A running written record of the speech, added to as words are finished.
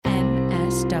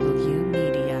FW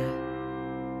Media.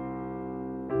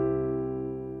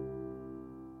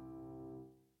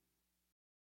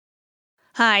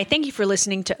 Hi, thank you for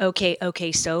listening to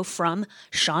OK So from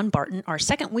Sean Barton, our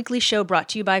second weekly show brought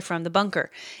to you by From the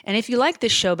Bunker. And if you like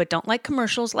this show but don't like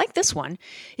commercials like this one,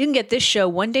 you can get this show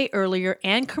one day earlier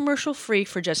and commercial free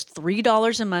for just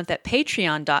 $3 a month at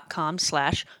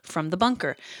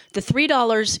patreon.com/fromthebunker. The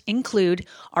 $3 include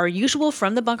our usual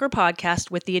From the Bunker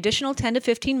podcast with the additional 10 to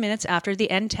 15 minutes after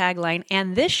the end tagline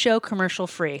and this show commercial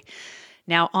free.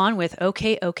 Now on with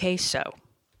OK So.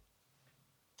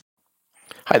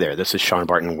 Hi there, this is Sean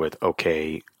Barton with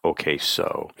OK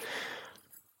So.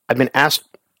 I've been asked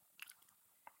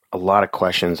a lot of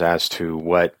questions as to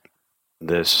what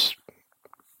this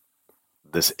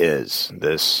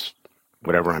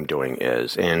whatever I'm doing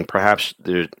is, and perhaps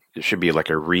there should be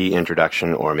like a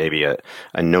reintroduction or maybe a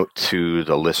note to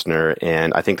the listener,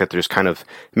 and I think that there's kind of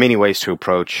many ways to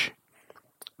approach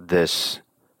this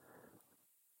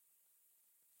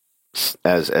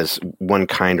as one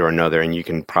kind or another, and you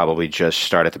can probably just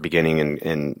start at the beginning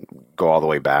and go all the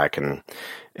way back, and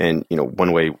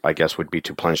one way I guess would be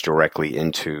to plunge directly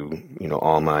into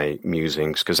all my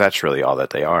musings, because that's really all that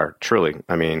they are, truly.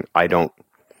 I mean, I don't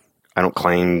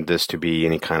claim this to be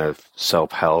any kind of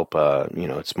self-help.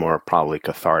 It's more probably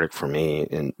cathartic for me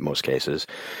in most cases,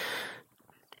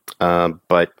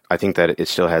 but I think that it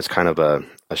still has kind of a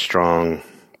strong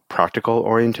practical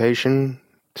orientation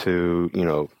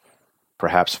to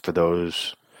perhaps for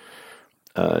those,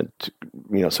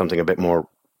 something a bit more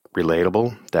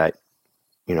relatable, that,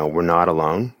 we're not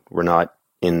alone. We're not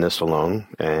in this alone.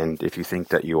 And if you think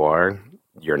that you are,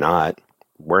 you're not.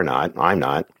 We're not. I'm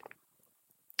not.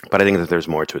 But I think that there's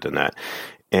more to it than that.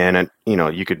 And,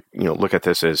 you could, look at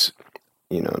this as,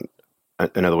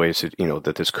 another way is,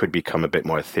 that this could become a bit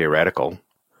more theoretical.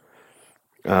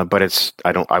 But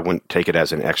I wouldn't take it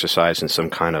as an exercise in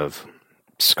some kind of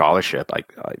scholarship.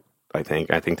 I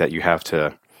think that you have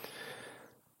to,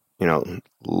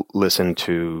 listen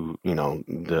to,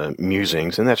 the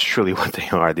musings, and that's truly what they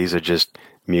are. These are just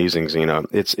musings.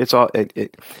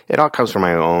 It all comes from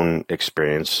my own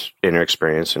inner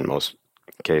experience in most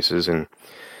cases, and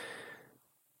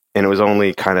it was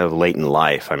only kind of late in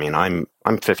life. I mean, I'm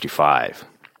 55,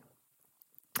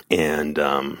 and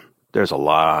there's a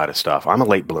lot of stuff. I'm a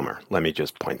late bloomer. Let me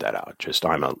just point that out.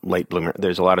 I'm a late bloomer.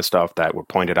 There's a lot of stuff that were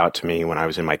pointed out to me when I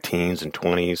was in my teens and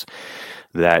 20s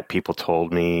that people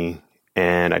told me,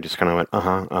 and I just kind of went,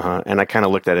 and I kind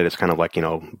of looked at it as kind of like,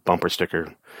 bumper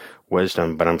sticker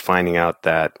wisdom, but I'm finding out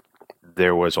that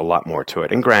there was a lot more to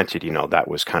it. And granted, that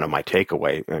was kind of my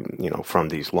takeaway, from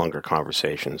these longer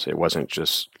conversations. It wasn't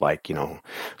just like,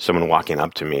 someone walking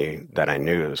up to me that I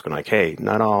knew. It was going like, hey,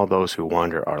 not all those who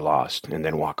wander are lost, and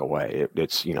then walk away.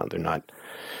 It's, they're not,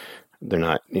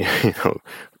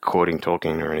 quoting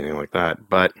Tolkien or anything like that.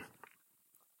 But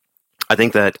I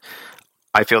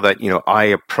feel that, I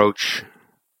approach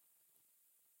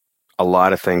a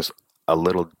lot of things a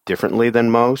little differently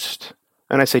than most.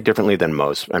 And I say differently than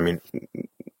most. I mean,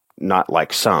 not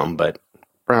like some, but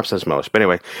perhaps as most. But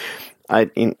anyway,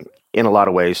 in a lot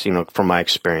of ways, from my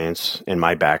experience and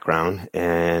my background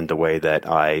and the way that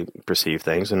I perceive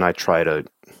things, and I try to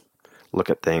look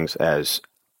at things as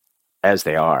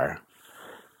they are.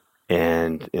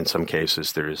 And in some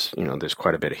cases, there's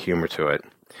quite a bit of humor to it.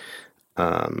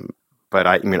 But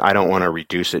I don't want to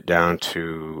reduce it down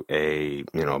to a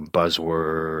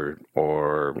buzzword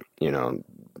or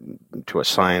to a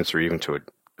science or even to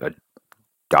a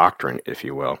doctrine, if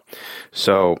you will.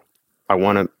 So I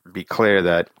want to be clear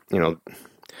that, in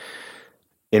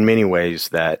many ways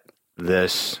that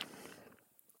this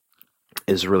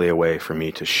is really a way for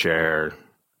me to share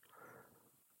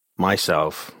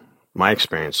myself, my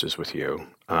experiences with you.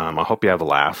 I hope you have a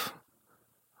laugh,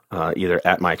 either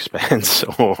at my expense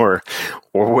or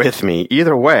with me.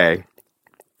 Either way,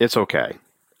 it's okay.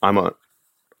 I'm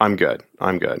good.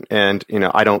 And,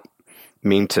 I don't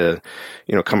mean to,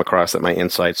 come across that my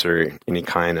insights are any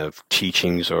kind of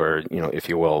teachings or, if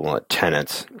you will,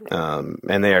 tenets.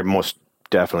 And they are most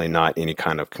definitely not any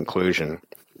kind of conclusion.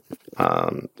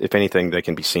 If anything, they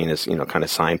can be seen as, kind of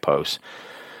signposts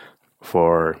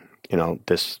for,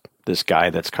 this guy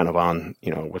that's kind of on,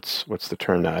 what's the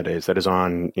term nowadays, that is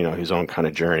on, his own kind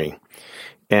of journey.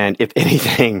 And if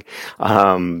anything,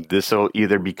 this will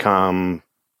either become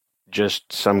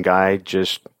just some guy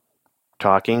just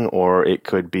talking, or it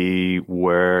could be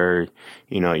where,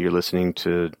 you're listening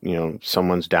to,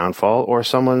 someone's downfall or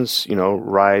someone's,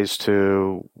 rise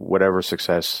to whatever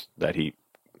success that he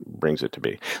brings it to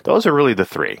be. Those are really the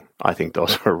three. I think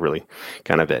those are really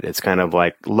kind of it. It's kind of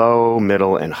like low,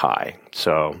 middle, and high.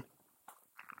 So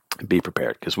be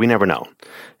prepared because we never know.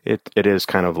 It is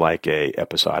kind of like a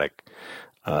episodic,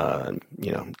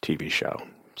 TV show,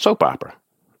 soap opera,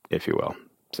 if you will,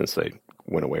 since they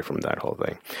went away from that whole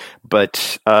thing.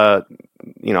 But I'll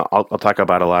talk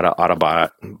about a lot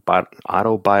of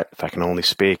if I can only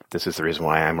speak, this is the reason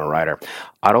why I'm a writer,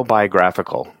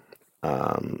 autobiographical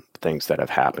things that have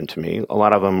happened to me. A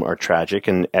lot of them are tragic,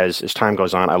 and as time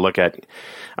goes on,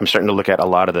 I'm starting to look at a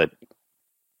lot of the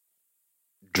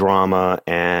drama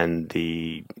and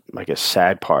the, I guess,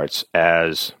 sad parts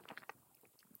as,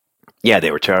 yeah,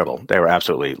 they were terrible. They were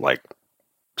absolutely like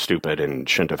stupid and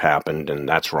shouldn't have happened, and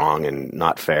that's wrong and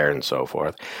not fair and so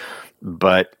forth.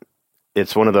 But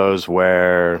it's one of those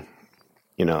where,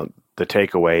 the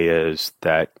takeaway is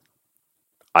that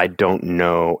I don't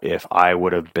know if I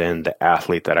would have been the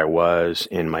athlete that I was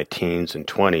in my teens and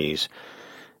 20s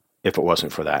if it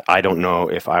wasn't for that. I don't know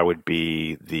if I would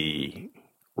be the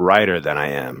writer that I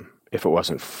am if it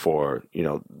wasn't for,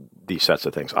 these sets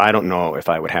of things. I don't know if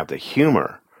I would have the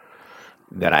humor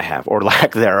that I have, or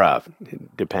lack thereof,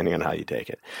 depending on how you take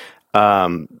it,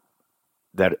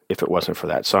 that if it wasn't for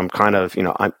that. So I'm kind of,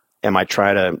 I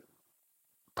try to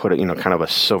put kind of a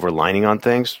silver lining on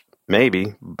things?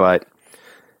 Maybe, but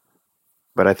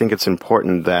I think it's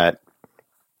important that,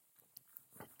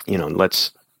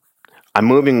 I'm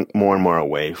moving more and more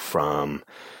away from,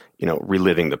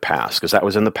 reliving the past, because that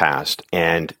was in the past,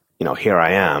 and, here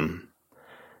I am,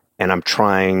 and I'm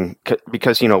trying,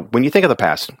 because, when you think of the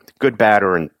past, good, bad,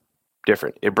 or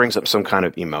indifferent, it brings up some kind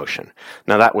of emotion.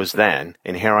 Now, that was then,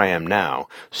 and here I am now.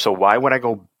 So why would I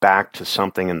go back to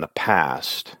something in the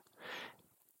past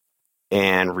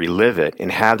and relive it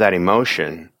and have that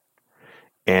emotion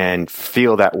and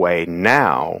feel that way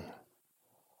now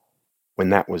when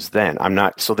that was then?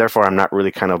 Therefore, I'm not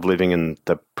really kind of living in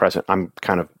the present. I'm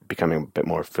kind of becoming a bit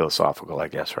more philosophical, I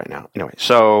guess, right now. Anyway,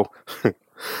 so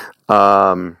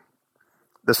the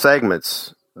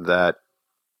segments that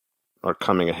are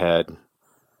coming ahead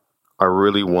are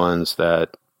really ones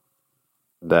that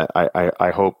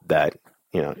I hope that,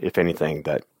 if anything,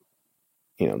 that,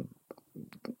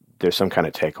 there's some kind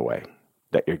of takeaway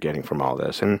that you're getting from all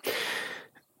this. And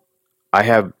I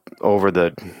have, over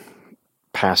the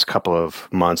past couple of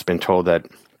months, been told that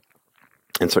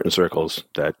in certain circles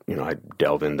that, I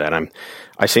delve in, that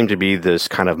I seem to be this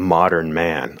kind of modern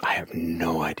man. I have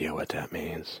no idea what that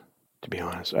means, to be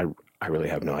honest. I really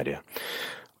have no idea.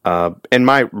 And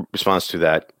my response to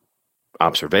that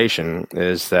observation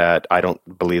is that I don't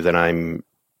believe that I'm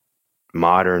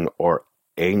modern or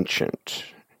ancient.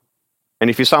 And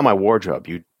if you saw my wardrobe,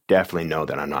 you definitely know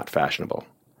that I'm not fashionable.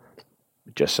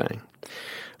 Just saying.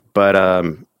 But I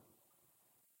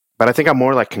think I'm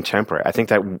more like contemporary. I think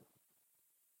that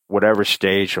whatever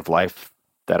stage of life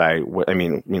that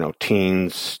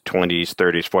teens, 20s,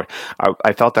 30s, 40s,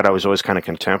 I felt that I was always kind of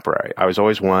contemporary. I was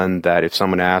always one that if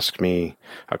someone asked me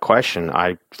a question,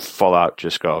 I full out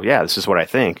just go, yeah, this is what I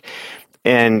think.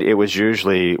 And it was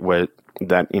usually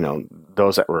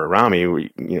those that were around me,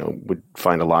 would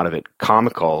find a lot of it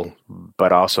comical,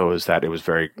 but also is that it was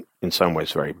in some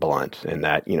ways very blunt, and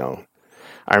that,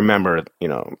 I remember,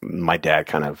 my dad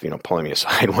kind of, pulling me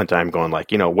aside one time going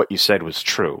like, what you said was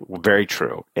true, very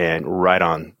true, and right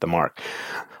on the mark,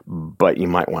 but you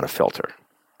might want to filter.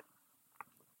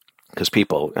 Because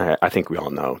people, I think we all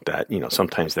know that,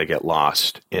 sometimes they get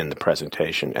lost in the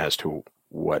presentation as to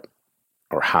what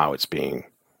or how it's being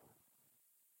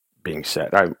said,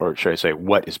 or should I say,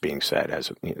 what is being said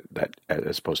as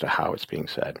opposed to how it's being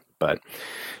said. And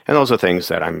those are things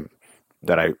that I've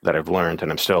learned,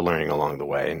 and I'm still learning along the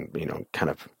way, and kind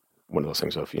of one of those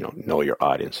things of know your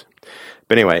audience.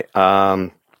 But anyway, I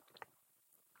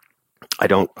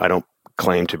don't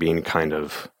claim to be any kind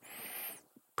of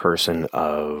person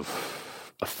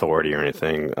of authority or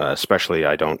anything. Especially,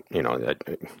 I don't.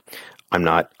 I'm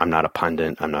not a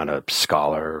pundit. I'm not a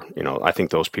scholar. I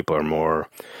think those people are more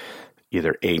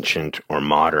either ancient or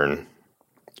modern,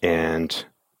 and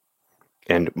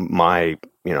my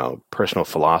personal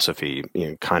philosophy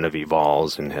kind of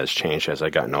evolves and has changed as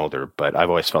I've gotten older. But I've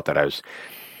always felt that I was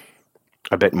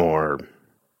a bit more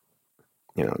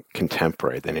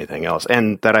contemporary than anything else,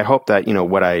 and that I hope that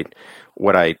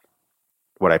what I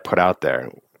put out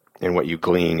there and what you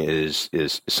glean is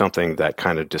something that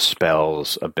kind of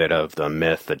dispels a bit of the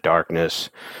myth, the darkness.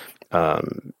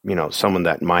 Someone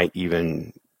that might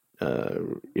even,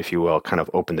 if you will, kind of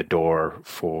open the door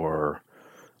for,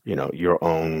 your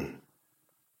own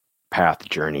path,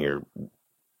 journey, or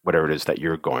whatever it is that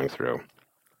you're going through.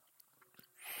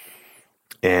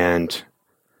 And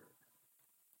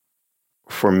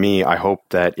for me, I hope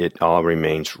that it all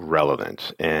remains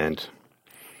relevant. And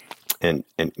and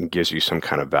gives you some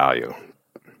kind of value.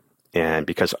 And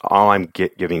because all I'm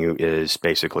giving you is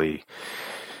basically,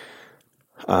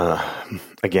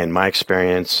 again, my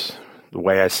experience, the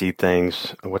way I see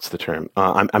things. What's the term?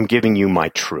 I'm giving you my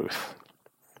truth.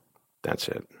 That's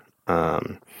it.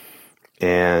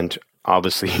 And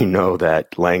obviously, you know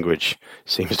that language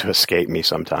seems to escape me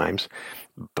sometimes.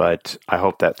 But I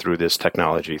hope that through this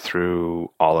technology,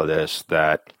 through all of this,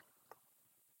 that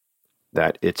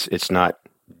it's not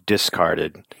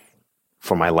discarded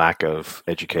for my lack of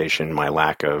education, my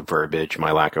lack of verbiage,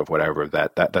 my lack of whatever,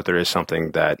 that there is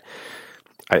something that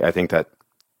I think that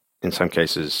in some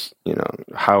cases,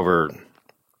 however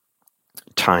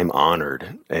time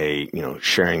honored a,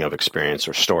 sharing of experience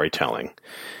or storytelling,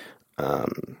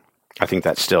 I think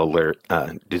that still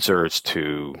deserves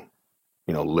to,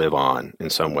 live on in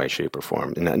some way, shape, or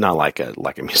form. And not like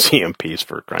a museum piece,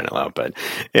 for crying out loud, but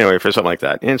anyway, for something like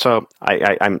that. And so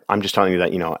I'm just telling you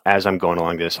that, as I'm going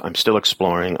along this, I'm still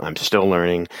exploring, I'm still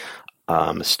learning,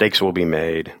 mistakes will be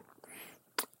made.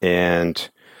 And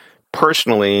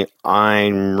personally,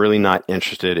 I'm really not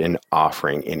interested in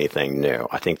offering anything new.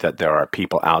 I think that there are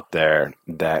people out there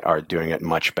that are doing it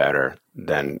much better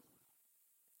than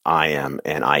I am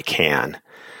and I can.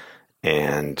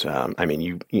 And I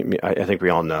mean, I think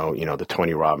we all know, the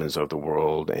Tony Robbins of the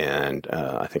world, and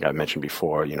I think I mentioned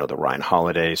before, the Ryan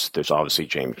Holidays. There's obviously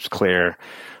James Clear.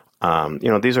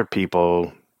 These are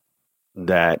people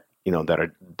that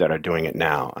that are doing it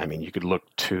now. I mean, you could look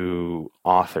to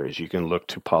authors, you can look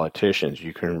to politicians,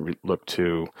 you can look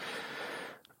to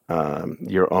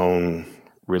your own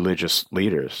religious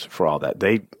leaders for all that.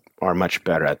 They are much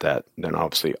better at that than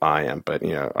obviously I am. But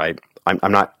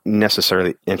I'm not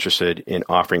necessarily interested in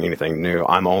offering anything new.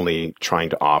 I'm only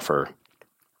trying to offer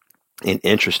and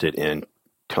interested in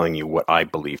telling you what I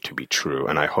believe to be true.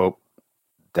 And I hope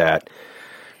that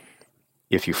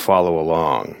if you follow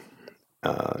along,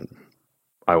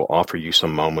 I will offer you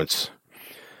some moments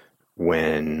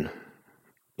when,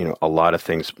 a lot of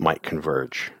things might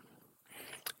converge.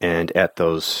 And at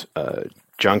those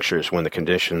junctures when the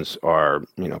conditions are,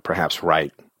 perhaps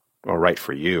right or right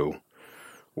for you,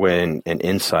 when an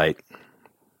insight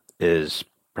is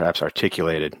perhaps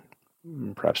articulated,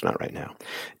 perhaps not right now,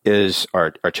 is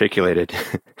articulated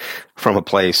from a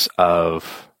place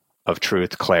of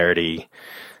truth, clarity,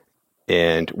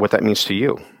 and what that means to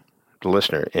you, the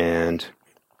listener. And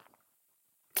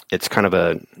it's kind of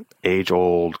a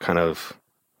age-old kind of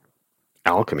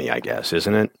alchemy, I guess,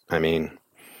 isn't it? I mean,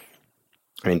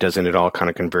 doesn't it all kind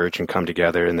of converge and come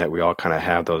together, and that we all kind of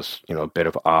have those, a bit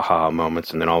of aha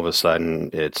moments, and then all of a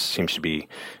sudden it seems to be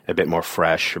a bit more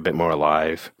fresh, a bit more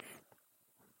alive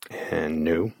and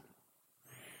new.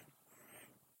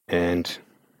 And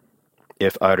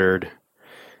if uttered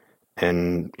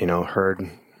and,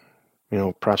 heard,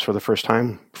 perhaps for the first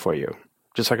time for you,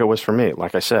 just like it was for me.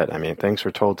 Like I said, things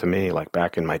were told to me like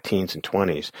back in my teens and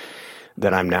 20s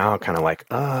that I'm now kind of like,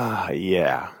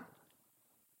 yeah.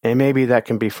 And maybe that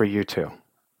can be for you too.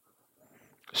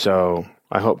 So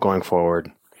I hope going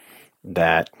forward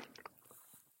that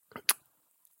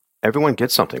everyone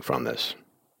gets something from this,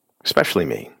 especially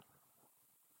me.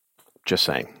 Just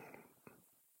saying.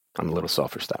 I'm a little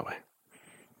selfish that way.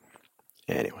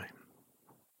 Anyway,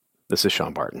 this is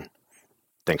Sean Barton.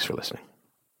 Thanks for listening.